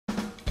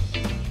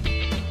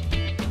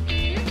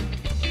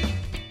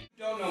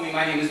me,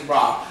 my name is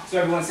Rob. So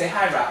everyone say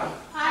hi, Rob.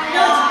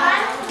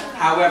 Hi.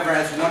 However,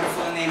 as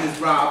wonderful a name as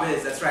Rob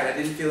is, that's right, I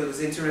didn't feel it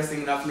was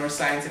interesting enough, nor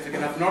scientific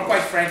enough, nor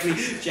quite frankly,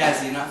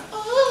 jazzy enough.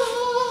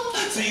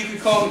 So you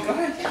could call me, go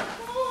ahead.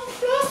 Oh,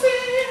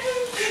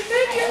 flossing.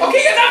 Thank you.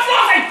 Okay, you're not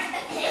flossing!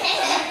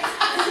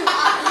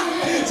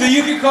 So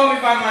you can call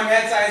me by my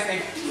mad science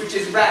name, which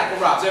is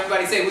Radical Rob. So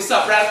everybody say, what's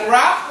up, Radical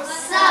Rob?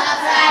 What's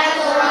up,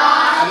 Radical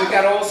Rob? And we've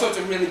got all sorts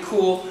of really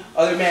cool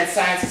other mad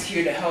scientists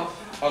here to help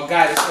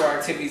guide us through our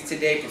activities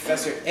today.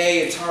 Professor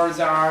A and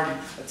Tarzard and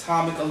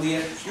Atomic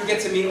Aaliyah. You'll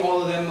get to meet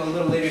all of them a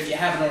little later if you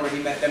haven't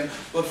already met them.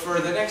 But for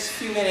the next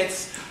few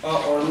minutes,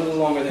 or a little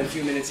longer than a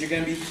few minutes, you're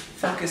going to be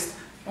focused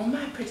on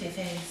my pretty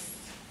face.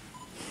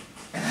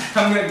 And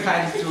I'm going to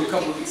guide you through a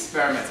couple of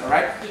experiments,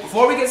 alright?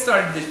 Before we get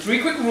started, there's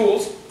 3 quick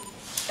rules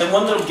and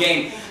one little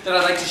game that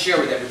I'd like to share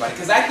with everybody.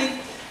 Because I think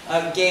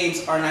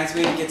games are a nice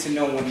way to get to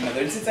know one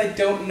another. And since I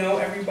don't know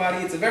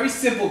everybody, it's a very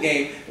simple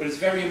game, but it's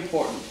very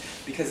important.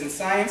 Because in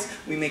science,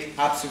 we make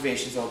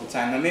observations all the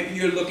time. Now maybe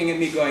you're looking at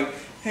me going,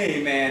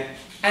 hey man,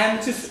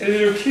 I'm just a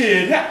little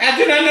kid. I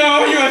do not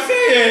know what you are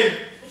saying.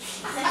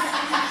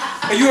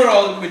 But you're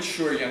all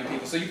mature young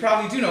people, so you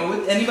probably do know.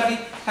 Anybody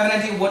have an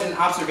idea what an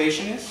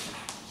observation is?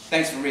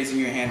 Thanks for raising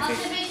your hand.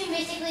 Observation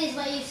basically is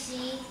what you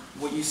see.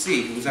 What you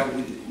see. Was that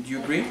what, do you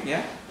agree?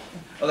 Yeah?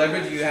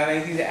 Allegra, do you have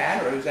anything to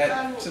add, or is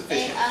that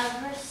sufficient?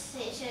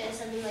 Conversation is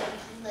something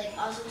like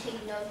also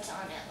take notes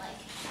on it, like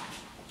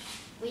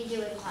we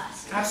do in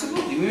class.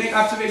 Absolutely. We make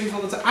observations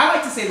all the time. I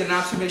like to say that an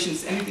observation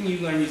is anything you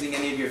learn using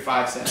any of your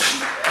 5 senses. You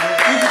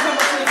come up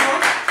to the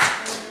floor?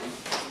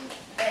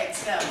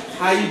 Thanks, go.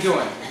 How you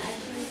doing?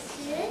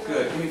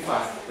 Good. Give me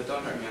 5. But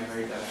don't hurt me. I'm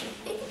very delicate.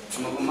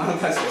 I'm of a mild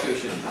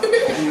constitution.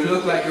 And you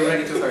look like you're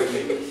ready to hurt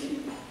me.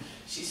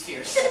 She's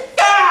fierce.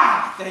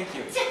 Ah! Thank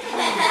you.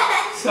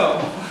 So,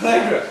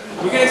 Allegra,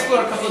 we're going to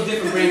explore a couple of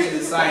different branches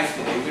of science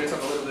today. We're going to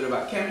talk a little bit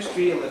about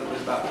chemistry, a little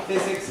bit about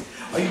physics.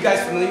 Are you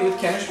guys familiar with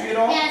chemistry at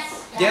all? Yes.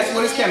 Yes?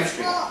 What is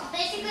chemistry? Well,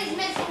 basically it's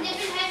mixing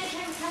different types of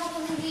chemicals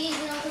and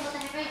ingredients and also what the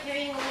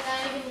hereditary and what the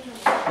dietary.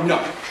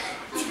 No.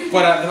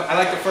 But I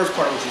like the first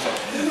part of what you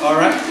said. All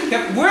right?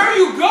 Where are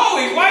you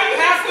going? Why are you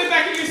halfway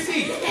back in your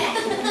seat?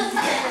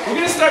 We're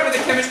going to start with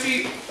a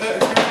chemistry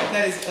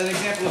that is an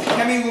example of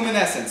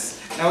chemiluminescence.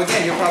 Now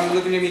again, you're probably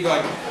looking at me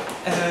going,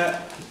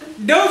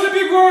 those are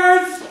big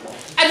words.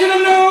 I do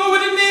not know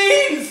what it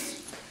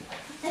means.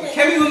 So,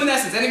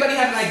 chemiluminescence. Anybody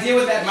have an idea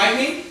what that might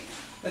mean?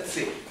 Let's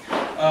see.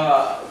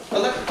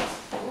 Glowing,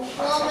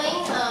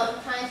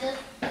 kind of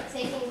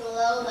taking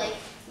glow, like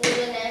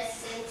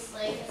luminescence,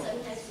 like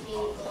sometimes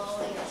mean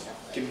glowing or stuff like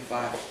that. Give me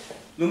 5.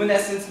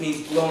 Luminescence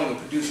means glowing or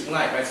producing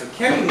light, right? So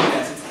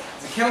chemiluminescence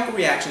is a chemical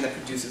reaction that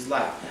produces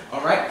light.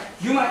 All right?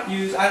 You might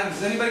use,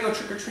 does anybody go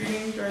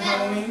trick-or-treating during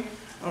Halloween?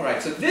 All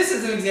right, so this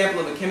is an example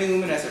of a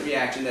chemiluminescent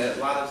reaction that a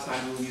lot of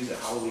times we'll use at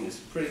Halloween. It's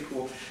pretty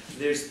cool.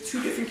 There's 2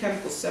 different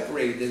chemicals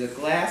separated. There's a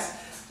glass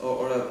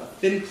or a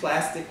thin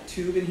plastic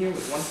tube in here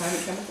with one kind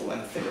of chemical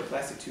and a thicker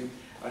plastic tube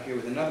out here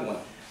with another one.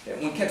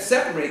 When kept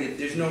separated,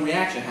 there's no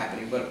reaction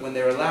happening, but when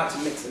they're allowed to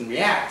mix and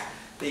react,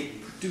 they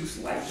produce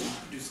light, they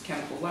produce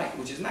chemical light,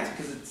 which is nice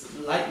because it's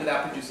light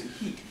without producing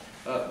heat.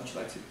 Would you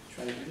like to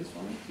try to do this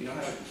for me? Do you know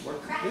how to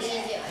work with this?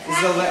 This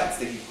is a lead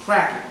stick. You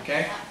crack it,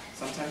 okay?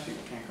 Sometimes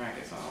people can't crack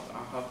it, so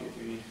I'll help you if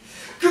you need.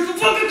 Get the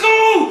fucking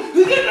go!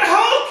 You get the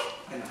Hulk!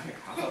 I know, here,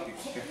 I'll help you.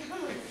 Here.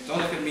 Don't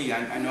look at me,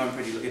 I know I'm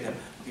pretty. Look at them.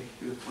 Okay,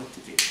 1, 2,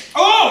 3.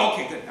 Oh,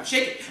 okay, good. Now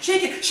shake it.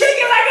 Shake it. Shake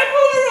it like a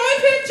Polaroid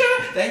picture!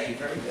 Thank you,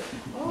 very good.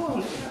 Oh,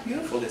 look how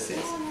beautiful this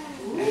is.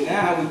 And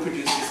now we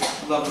produce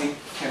this lovely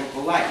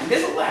chemical light. And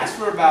this will last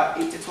for about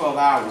 8 to 12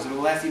 hours. It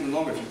will last even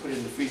longer if you put it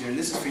in the freezer. And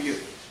this is for you.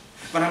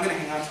 But I'm going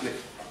to hang on to it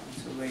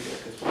until later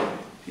because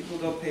people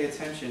don't pay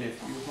attention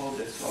if you hold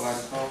this while I'm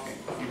talking.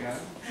 You got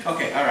it?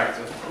 Okay, all right.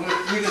 So I'm going to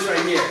leave this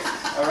right here.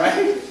 All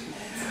right?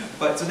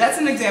 But so that's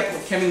an example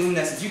of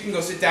chemiluminescence. You can go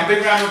sit down.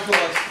 Big round of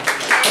applause.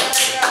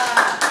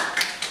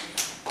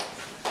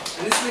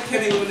 And this is a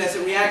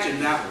chemiluminescent reaction.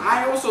 Now,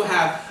 I also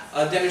have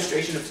a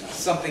demonstration of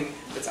something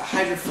that's a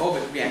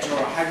hydrophobic reaction or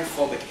a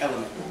hydrophobic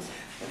element.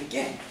 But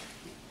again,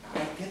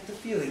 I get the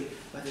feeling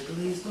by the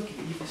glazed look at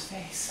Eva's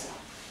face.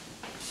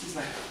 She's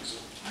like,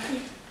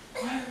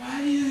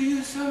 why do you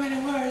use so many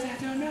words I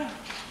don't know?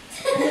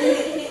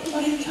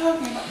 What are you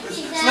talking about? So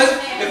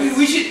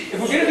if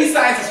we're going to be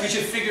scientists, we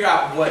should figure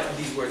out what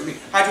these words mean.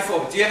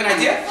 Hydrophobic. Do you have an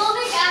idea?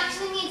 Hydrophobic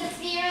actually means a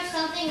fear of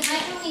something.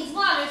 Hydro means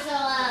water, so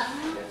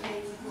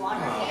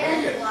water.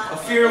 A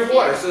fear of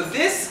water. So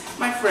this,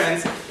 my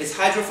friends, is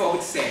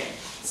hydrophobic sand.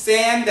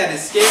 Sand that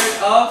is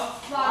scared of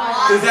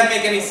water. Does that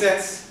make any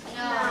sense? No.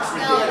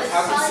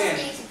 How can sand?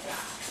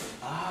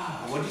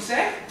 What did you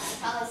say?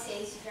 Probably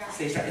stays dry.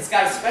 Stays dry. It's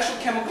got a special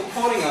chemical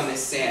coating on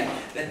this sand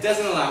that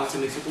doesn't allow it to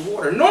mix with the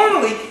water.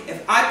 Normally,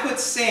 if I put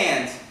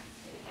sand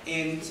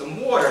in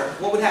some water,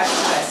 what would happen to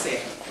that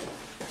sand?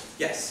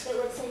 Yes? It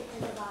would sink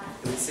to the bottom.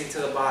 It would sink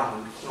to the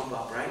bottom and clump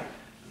up, right?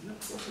 I'm going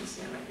to put some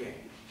sand right here.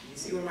 Can you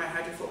see where my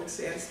hydrophobic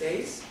sand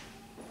stays?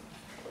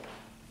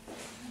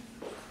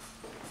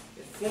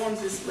 It forms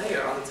this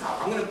layer on the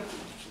top.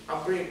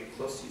 I'll bring it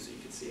close to you so you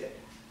can see it.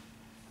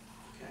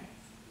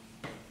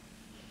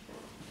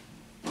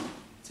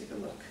 take a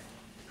look.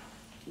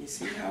 Can you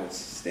see how it's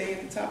staying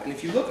at the top? And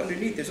if you look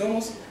underneath, there's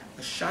almost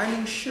a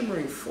shining,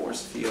 shimmering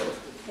force field.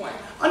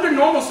 Under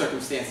normal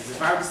circumstances,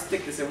 if I were to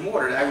stick this in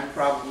water, I would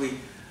probably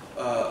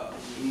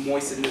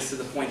moisten this to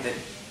the point that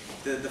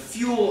the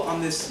fuel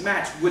on this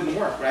match wouldn't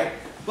work, right?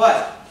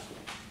 But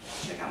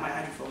check out my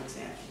hydrophobic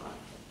sand.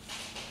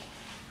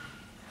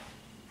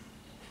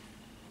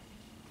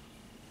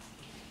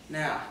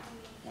 Now,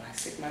 when I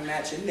stick my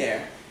match in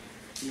there,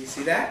 can you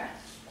see that?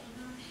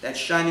 That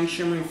shining,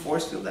 shimmering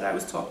force field that I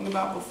was talking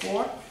about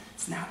before,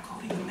 it's now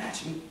coating the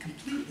match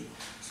completely.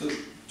 So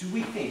do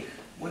we think,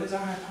 what is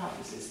our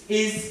hypothesis?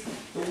 Is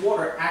the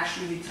water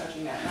actually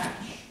touching that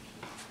match?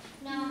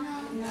 No.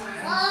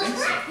 I don't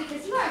think so.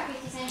 Because you are a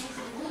 50 cent,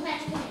 blue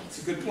match winning.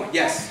 It's a good point.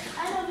 Yes?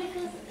 I know,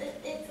 because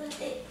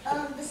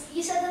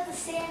you said that the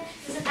sand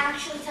doesn't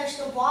actually touch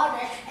the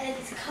water, and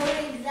it's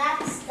coating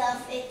that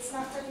stuff. It's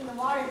not touching the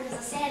water because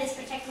the sand is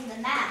protecting the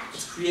match.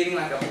 It's creating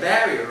like a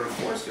barrier or a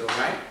force field,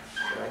 right?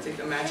 So I take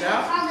the match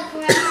out,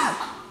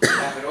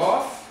 tap it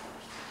off.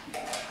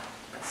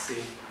 Let's see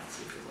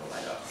if it'll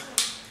light up.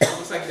 It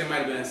looks like there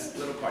might have been a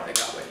little part that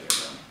got wet here,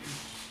 though.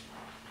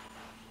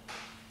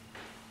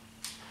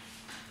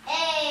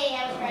 Hey,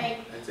 I was right.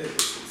 That's it. You can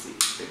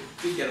see. It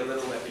did get a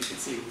little wet, but you can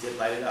see we did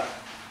light it up.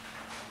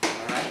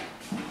 Alright?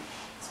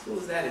 As cool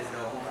as that is,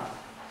 though, hold on.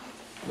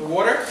 The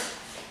water?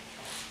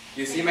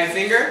 Do you see my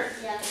finger?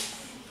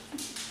 Yes.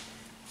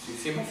 Do you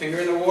see my finger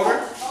in the water?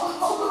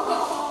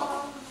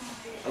 Oh.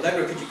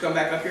 Allegra, could you come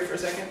back up here for a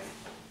second?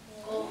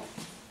 Oh.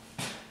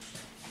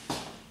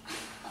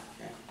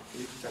 Okay. Can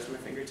you touch my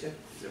fingertip?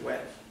 Is it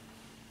wet?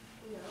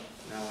 No.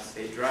 No,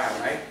 stay dry,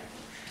 right?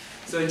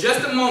 So in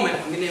just a moment,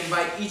 I'm going to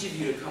invite each of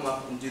you to come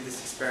up and do this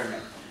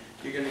experiment.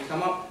 You're going to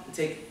come up and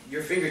take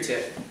your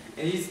fingertip,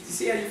 and you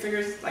see how your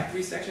fingers like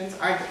 3 sections?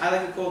 I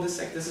like to call this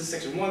this is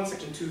section 1,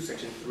 section 2,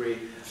 section 3.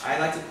 I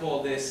like to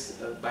call this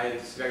by a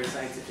very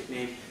scientific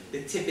name,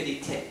 the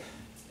tippity tip.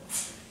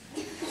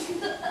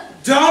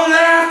 Don't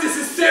laugh, this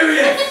is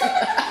serious!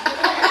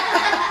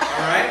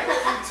 Alright?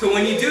 So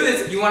when you do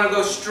this, you want to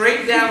go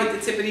straight down with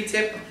the tippity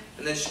tip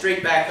and then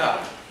straight back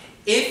up.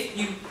 If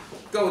you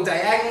go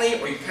diagonally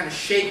or you kind of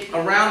shake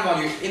around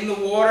while you're in the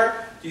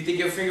water, do you think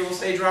your finger will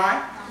stay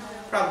dry?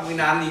 Probably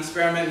not. In the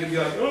experiment, you'll be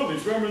like, oh, the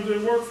experiment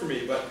didn't work for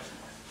me. But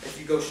if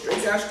you go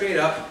straight down, straight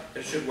up,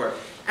 it should work.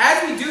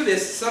 As we do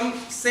this, some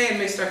sand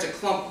may start to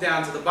clump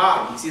down to the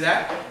bottom. You see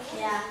that?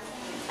 Yeah.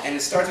 And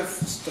it starts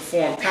to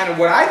form kind of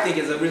what I think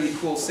is a really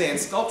cool sand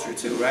sculpture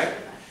too, right?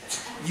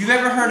 You've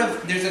ever heard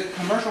of, there's a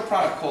commercial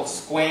product called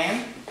Squan?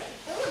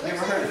 Ooh, You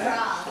ever heard of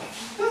that?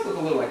 It does look a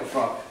little like a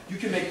frog. You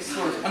can make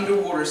sort of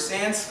underwater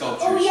sand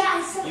sculptures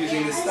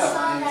using this stuff.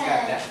 And it's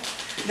got that.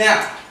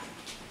 Now,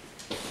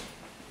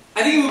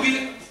 I think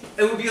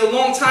it would be a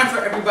long time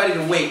for everybody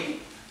to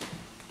wait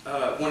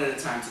one at a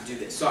time to do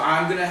this. So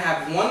I'm going to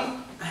have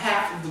one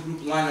half of the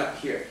group line up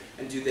here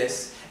and do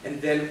this,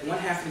 and then one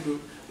half of the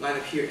group line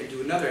up here and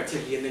do another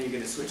activity, and then you're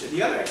going to switch. And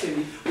the other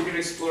activity, we're going to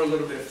explore a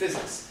little bit of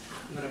physics.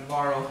 I'm going to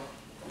borrow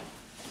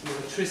some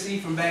electricity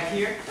from back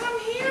here. Come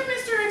here,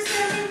 Mr.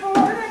 Experiment Board.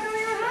 I know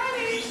you're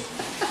hiding.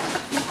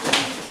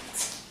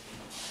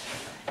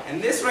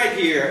 And this right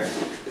here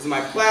is my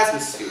plasma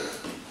sphere.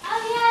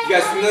 Oh, You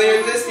guys familiar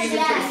with this? These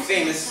are pretty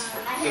famous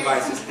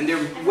devices, and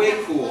they're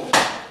way cool.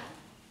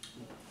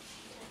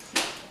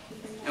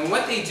 And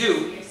what they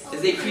do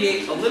is they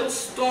create a little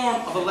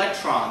storm of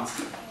electrons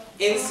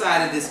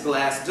inside of this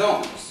glass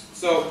dome.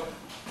 So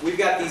we've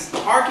got these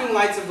arcing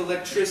lights of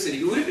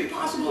electricity. Would it be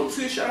possible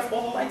to shut off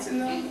all the lights in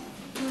the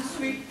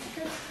suite?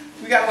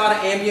 We got a lot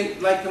of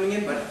ambient light coming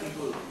in, but I think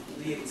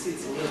you can see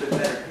it's a little bit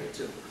better here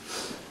too.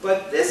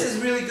 But this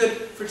is really good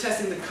for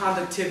testing the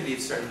conductivity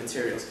of certain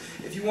materials.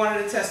 If you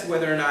wanted to test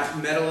whether or not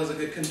metal is a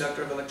good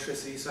conductor of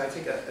electricity, so I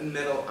take a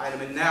metal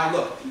item, and now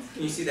look,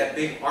 can you see that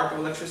big arc of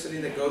electricity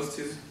that goes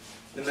to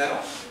the metal?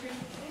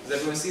 Does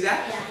everyone see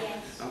that?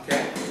 Yeah.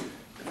 Okay.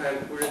 If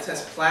I were to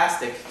test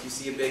plastic, do you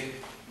see a big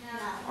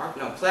arc?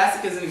 No.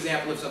 Plastic is an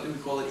example of something we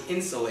call an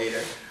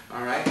insulator,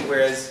 all right?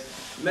 Whereas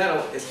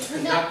metal is a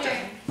conductor.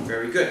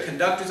 Very good.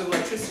 Conductors of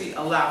electricity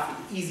allow for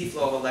the easy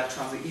flow of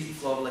electrons, the easy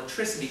flow of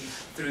electricity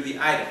through the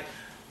item.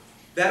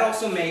 That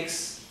also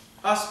makes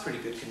us pretty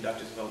good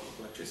conductors of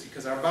electricity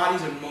because our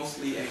bodies are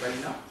mostly, anybody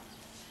know?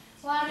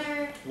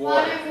 Water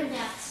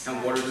conducts.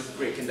 And water is a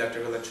great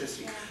conductor of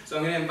electricity. So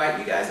I'm going to invite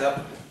you guys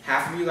up.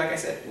 Half of you, like I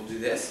said, will do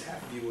this.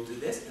 Half of you will do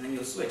this, and then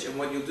you'll switch. And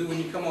what you'll do when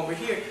you come over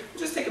here, will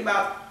just take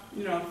about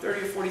 30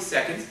 or 40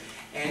 seconds,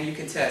 and you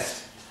can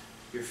test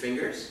your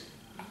fingers.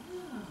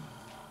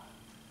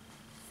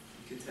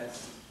 You can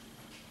test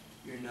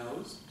your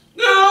nose.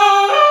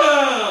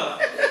 No!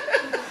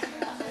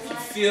 If you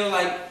feel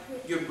like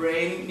your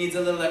brain needs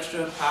a little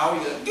extra power,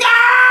 you go,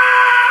 ah!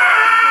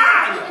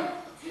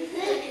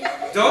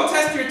 Don't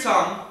test your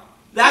tongue.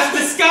 That's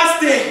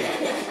disgusting!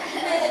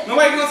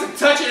 Nobody wants to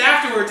touch it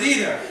afterwards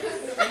either.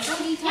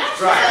 It's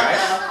dry, right?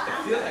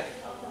 I feel like it.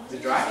 Is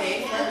it dry?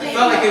 It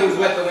felt like it was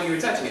wet when you were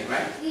touching it,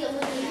 right?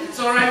 It's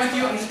alright with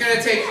you? I'm just going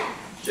to take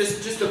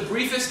just the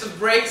briefest of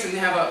breaks and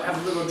have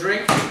a little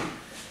drink.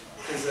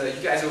 because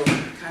you guys are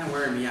kind of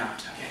wearing me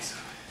out. Okay, so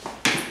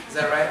is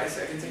that right? I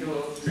can take a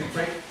little drink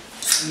break.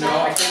 No,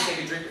 I can't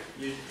take a drink.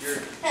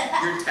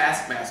 You're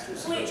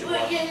taskmasters. Well,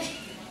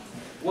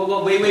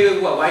 wait.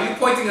 What? Why are you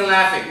pointing and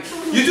laughing?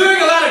 You're doing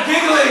a lot of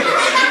giggling.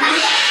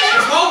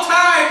 This whole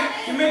time,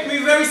 you make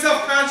me very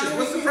self-conscious.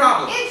 What's the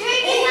problem? You're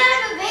drinking out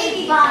of a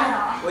baby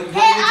bottle. Well, you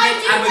drink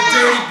out of a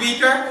dirty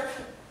beaker?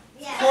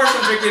 Of course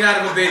I'm drinking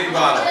out of a baby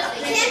bottle.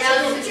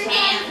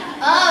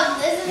 Oh,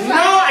 this is No,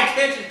 I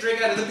can't just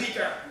drink out of the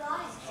beaker.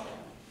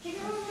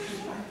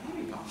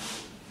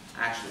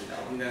 Actually, no.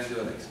 I'm going to do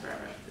an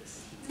experiment with this.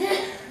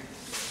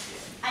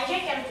 I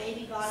drink out of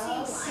baby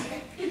bottles.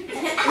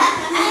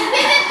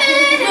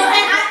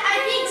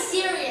 I'm being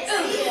serious.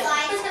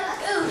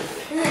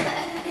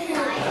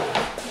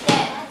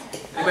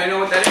 Anybody know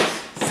what that is?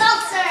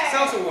 Seltzer.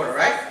 Seltzer water,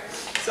 right?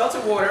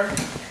 Seltzer water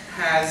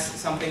has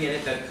something in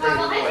it that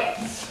carbon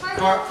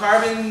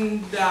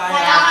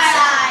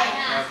dioxide.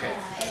 Okay.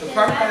 So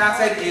carbon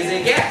dioxide is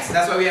a gas.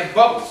 That's why we have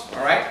bubbles,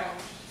 all right?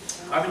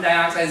 Carbon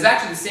dioxide is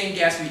actually the same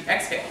gas we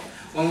exhale.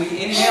 When we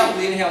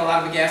inhale a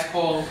lot of a gas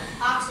called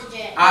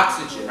Oxygen.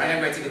 Oxygen, right?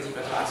 Everybody take a deep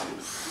breath of oxygen.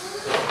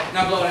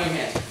 Now blow it on your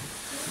hand.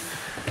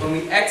 When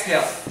we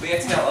exhale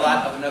a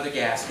lot of another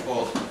gas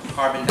called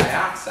carbon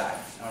dioxide,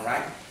 all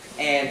right?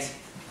 And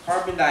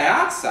carbon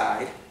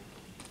dioxide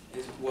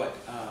is what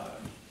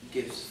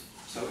gives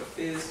soda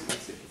fizz,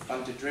 makes it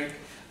fun to drink.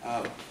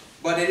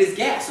 But it is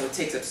gas, so it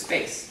takes up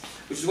space,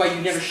 which is why you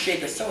never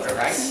shake a soda,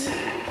 right?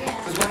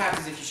 Because what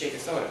happens if you shake a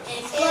soda? It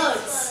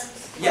explodes.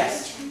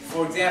 Yes.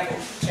 For example,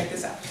 check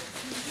this out.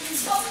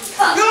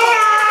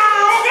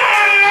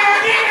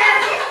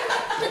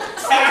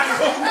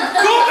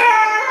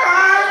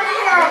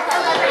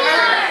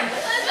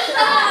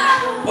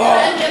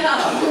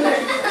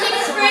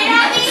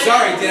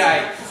 Sorry, did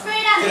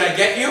I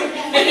get you?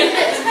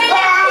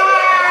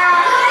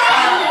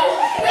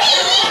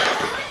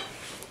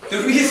 The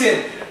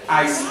reason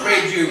I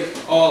sprayed you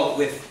all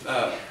with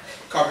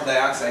carbon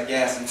dioxide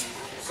gas and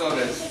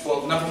soda is,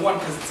 well, number one,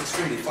 because it's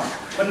extremely fun.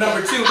 But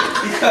number two,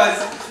 because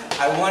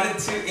I wanted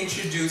to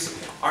introduce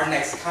our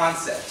next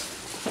concept.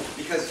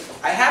 Because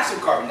I have some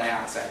carbon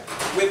dioxide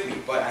with me,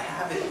 but I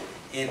have it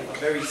in a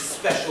very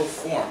special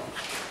form.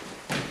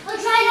 Oh,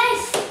 dry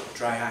ice.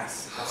 Dry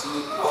ice,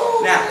 absolutely.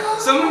 Now,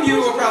 some of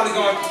you are probably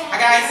going, I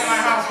got ice in my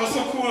house, what's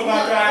so cool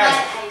about dry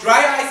ice?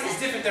 Dry ice is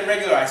different than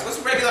regular ice. What's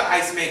regular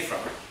ice made from?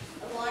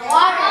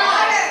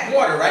 Water.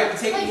 Water, right? We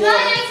take But water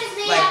dry ice is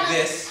made like out of-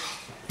 this,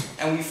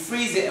 and we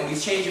freeze it, and we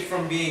change it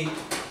from being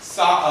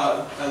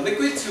a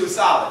liquid to a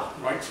solid,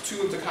 right?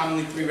 Two of the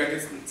commonly three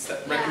recognized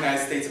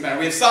states of matter.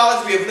 We have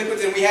solids, we have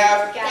liquids, and we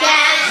have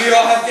gas. We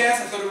all have gas.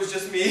 I thought it was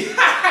just me.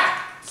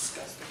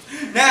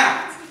 Disgusting.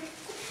 Now,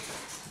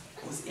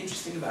 what's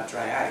interesting about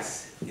dry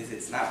ice is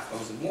it's not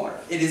frozen water.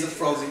 It is a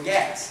frozen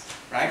gas,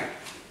 right?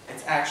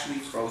 It's actually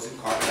frozen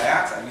carbon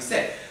dioxide. We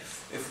said,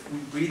 if we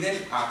breathe in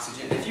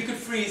oxygen, if you could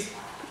freeze,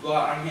 blow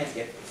out on your hands,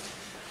 get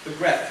the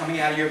breath coming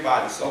out of your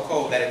body so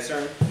cold that it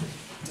turned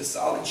to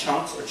solid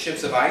chunks or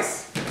chips of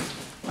ice,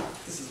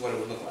 this is what it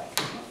would look like.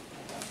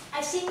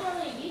 I've seen it on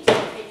a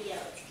YouTube video.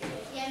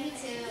 Yeah, me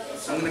too.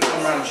 So I'm going to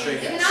come around and show you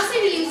You can guys. also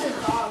use the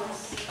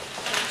balls.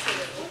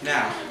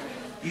 Now,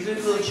 these are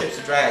the little chips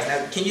of dry ice.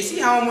 Now, can you see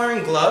how I'm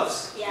wearing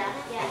gloves? Yeah.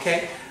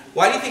 Okay.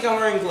 Why do you think I'm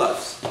wearing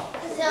gloves?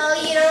 So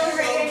you don't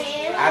hurt your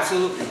hands?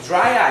 Absolutely.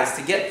 Dry ice,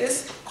 to get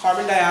this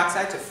carbon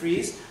dioxide to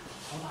freeze,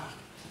 hold on.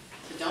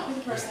 But don't be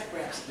the person that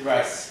grabs it.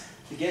 Right.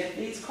 To get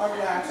these carbon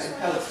dioxide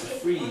pellets to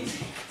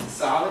freeze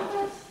solid,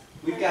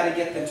 we've got to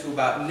get them to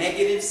about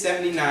negative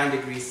 79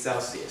 degrees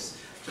Celsius.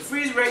 To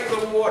freeze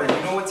regular water,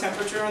 you know what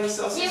temperature on the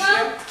Celsius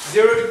scale?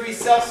 0 degrees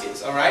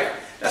Celsius, all right?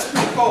 That's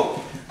pretty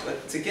cold.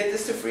 But to get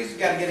this to freeze, we've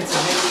got to get it to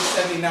negative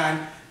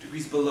 79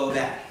 degrees below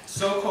that.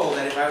 So cold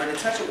that if I were to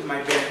touch it with my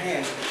bare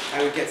hands,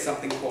 I would get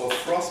something called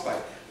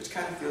frostbite, which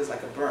kind of feels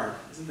like a burn.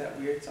 Isn't that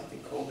weird?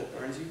 Something cold that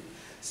burns you?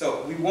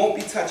 So we won't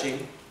be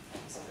touching.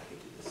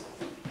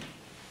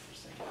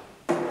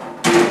 We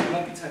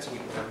won't be touching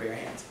it with our bare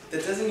hands.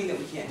 That doesn't mean that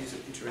we can't do some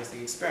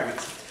interesting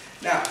experiments.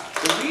 Now,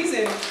 the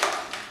reason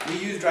we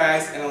use dry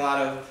ice in a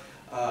lot of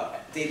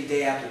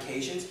day-to-day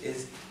applications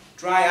is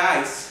dry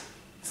ice,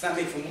 it's not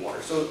made from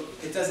water, so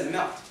it doesn't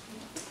melt.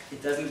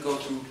 It doesn't go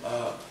through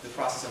the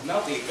process of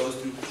melting, it goes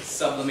through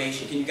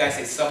sublimation. Can you guys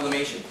say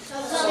sublimation?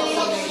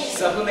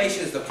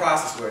 Sublimation is the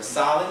process where a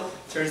solid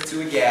turns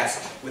to a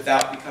gas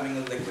without becoming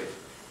a liquid.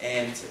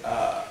 And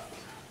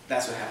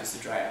that's what happens to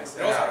dry ice.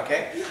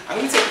 Okay? I'm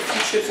going to take a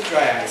few chips of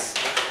dry ice.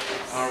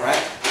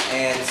 Alright?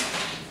 And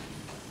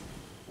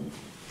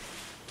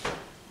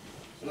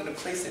I'm going to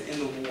place it in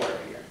the water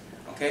here.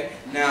 Okay?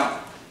 Now,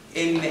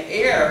 in the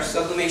air,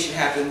 sublimation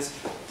happens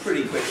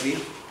pretty quickly.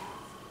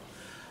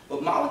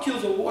 But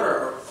molecules of water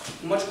are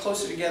much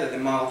closer together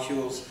than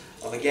molecules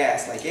of a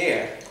gas, like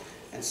air.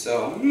 And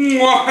so, here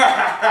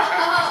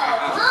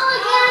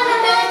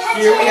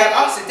we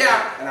have, sit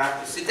down, and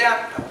I sit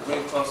down, I'll bring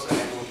it closer, and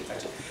everyone can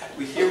touch it.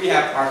 Here we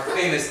have our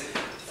famous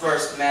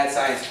first mad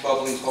science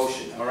bubbling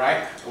potion, all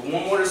right? The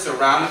warm water is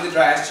surrounding the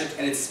dry ice chip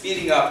and it's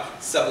speeding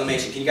up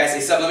sublimation. Can you guys say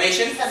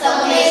sublimation?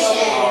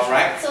 Sublimation. All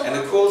right. And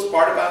the coolest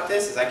part about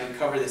this is I can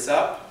cover this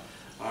up,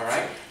 all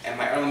right? And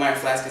my Erlenmeyer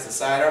flask is a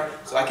cider,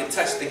 so I can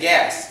touch the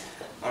gas,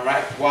 all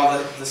right? While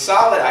the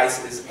solid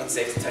ice is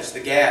unsafe to touch,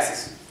 the gas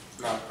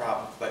is not a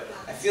problem. But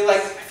I feel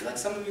like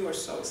some of you are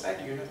so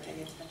excited you're not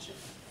paying attention.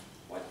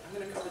 What? I'm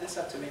going to cover this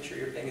up to make sure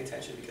you're paying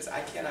attention because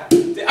I cannot.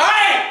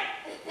 Alright!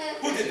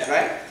 Who did that,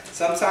 right?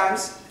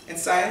 Sometimes in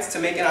science, to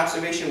make an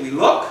observation, we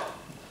look.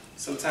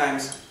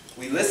 Sometimes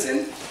we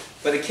listen.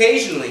 But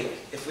occasionally,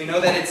 if we know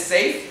that it's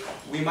safe,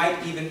 we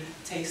might even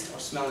taste or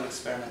smell an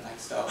experiment like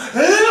so. I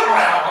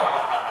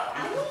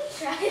want to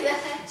try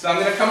that. So I'm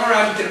going to come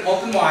around. You can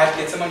open wide,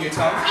 get some on your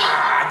tongue.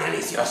 Ah,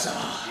 delicioso.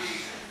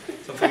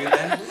 So for you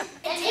then?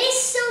 It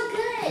tastes so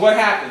good. What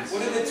happens?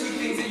 What are the 2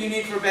 things that you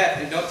need for a bath?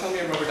 And don't tell me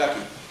a rubber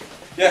ducky.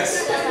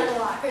 Yes.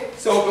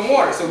 Soap and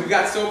water. So we've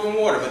got soap and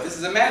water, but this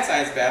is a mad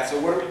science bath, so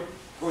what are we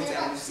going to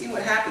have? You've seen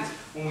what happens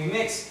when we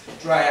mix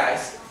dry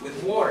ice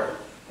with water.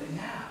 But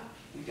now,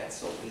 we've got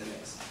soap in the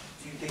mix.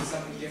 Do you think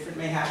something different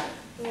may happen?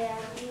 Yeah.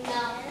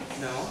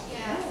 No. No?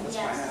 Yeah. Let's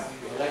Yes. find out.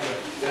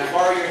 Can I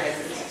borrow your head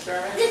for this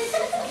experiment?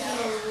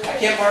 I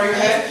can't borrow your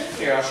head?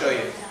 Here, I'll show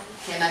you.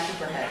 Cannot keep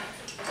her head.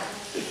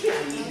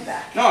 I need it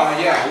back. No,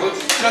 yeah, we're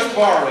just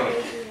borrowing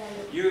it.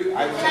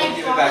 I will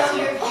give it back to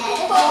you.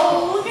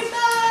 Oh, look at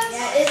that.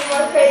 Yeah, it's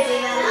more crazy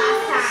than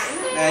last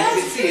time. Now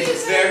you can see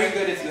it's very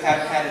good if you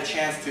haven't had a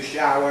chance to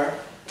shower